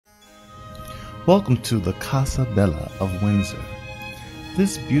Welcome to the Casa Bela of Windsor.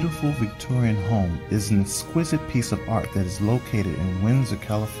 This beautiful Victorian home is an exquisite piece of art that is located in Windsor,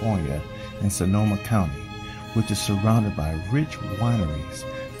 California in Sonoma County, which is surrounded by rich wineries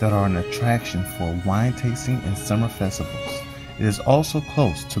that are an attraction for wine tasting and summer festivals. It is also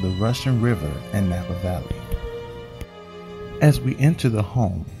close to the Russian River and Napa Valley. As we enter the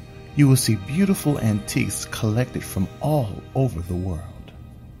home, you will see beautiful antiques collected from all over the world.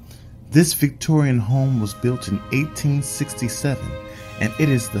 This Victorian home was built in 1867, and it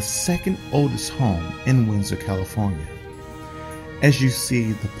is the second oldest home in Windsor, California. As you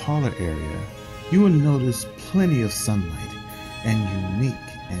see the parlor area, you will notice plenty of sunlight and unique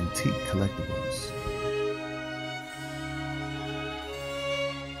antique collectibles.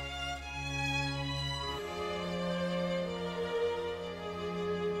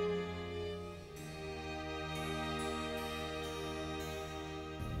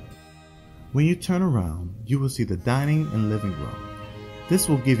 When you turn around, you will see the dining and living room. This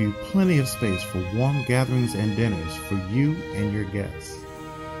will give you plenty of space for warm gatherings and dinners for you and your guests.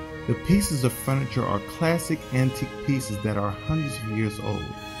 The pieces of furniture are classic antique pieces that are hundreds of years old.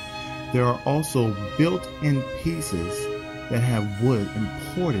 There are also built-in pieces that have wood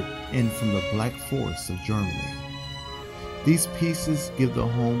imported in from the Black Forests of Germany. These pieces give the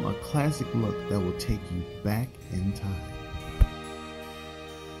home a classic look that will take you back in time.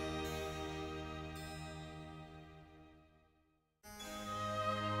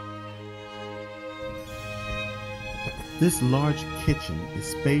 This large kitchen is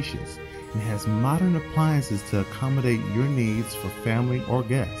spacious and has modern appliances to accommodate your needs for family or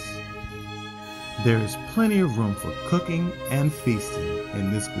guests. There is plenty of room for cooking and feasting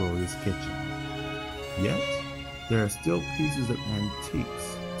in this glorious kitchen. Yet, there are still pieces of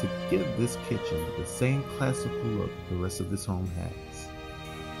antiques to give this kitchen the same classical look the rest of this home has.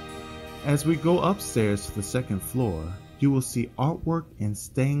 As we go upstairs to the second floor, you will see artwork and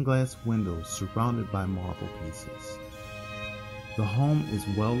stained glass windows surrounded by marble pieces. The home is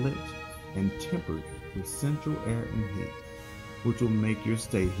well lit and tempered with central air and heat, which will make your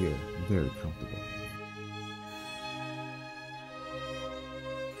stay here very comfortable.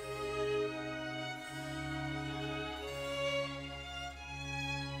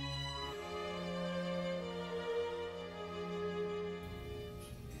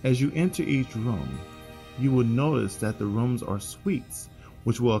 As you enter each room, you will notice that the rooms are suites,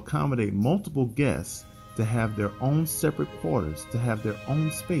 which will accommodate multiple guests to have their own separate quarters, to have their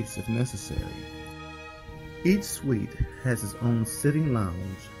own space if necessary. Each suite has its own sitting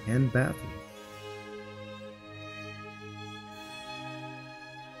lounge and bathroom.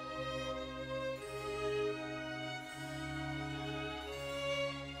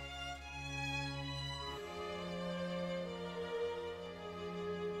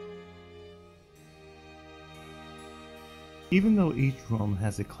 Even though each room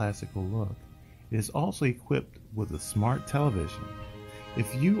has a classical look, it is also equipped with a smart television.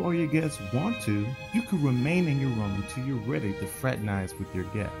 If you or your guests want to, you can remain in your room until you're ready to fraternize with your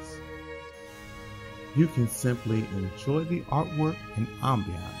guests. You can simply enjoy the artwork and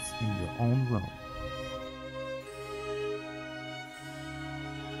ambiance in your own room.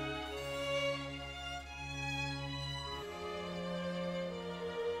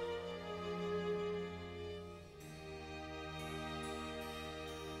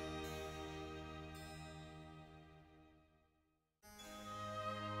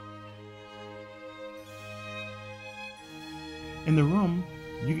 In the room,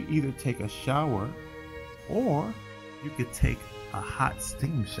 you can either take a shower or you could take a hot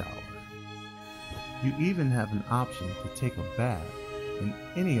steam shower. You even have an option to take a bath in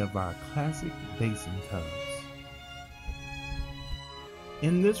any of our classic basin tubs.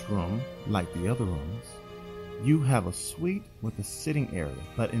 In this room, like the other rooms, you have a suite with a sitting area,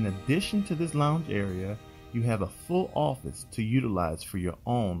 but in addition to this lounge area, you have a full office to utilize for your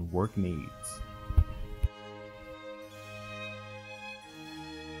own work needs.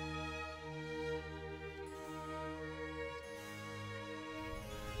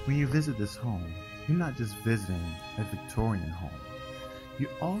 When you visit this home, you're not just visiting a Victorian home. You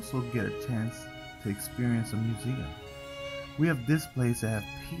also get a chance to experience a museum. We have displays that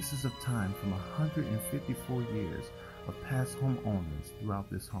have pieces of time from 154 years of past homeowners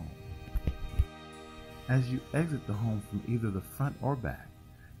throughout this home. As you exit the home from either the front or back,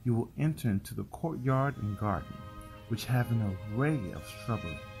 you will enter into the courtyard and garden, which have an array of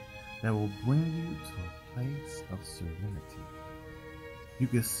shrubbery that will bring you to a place of serenity. You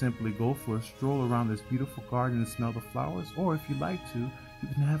can simply go for a stroll around this beautiful garden and smell the flowers, or if you like to, you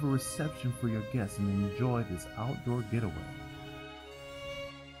can have a reception for your guests and enjoy this outdoor getaway.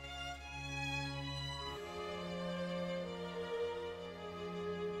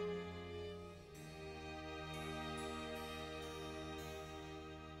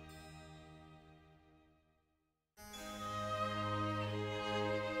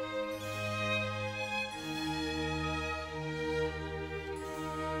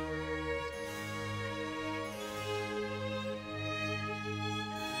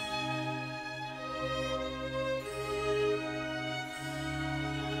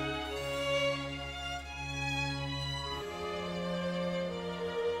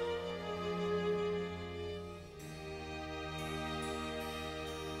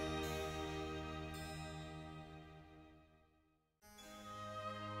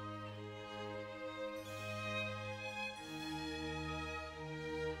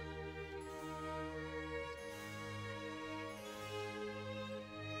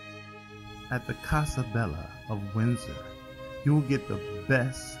 At the Casa Bela of Windsor, you will get the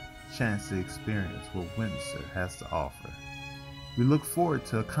best chance to experience what Windsor has to offer. We look forward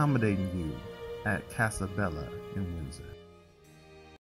to accommodating you at Casa Bela in Windsor.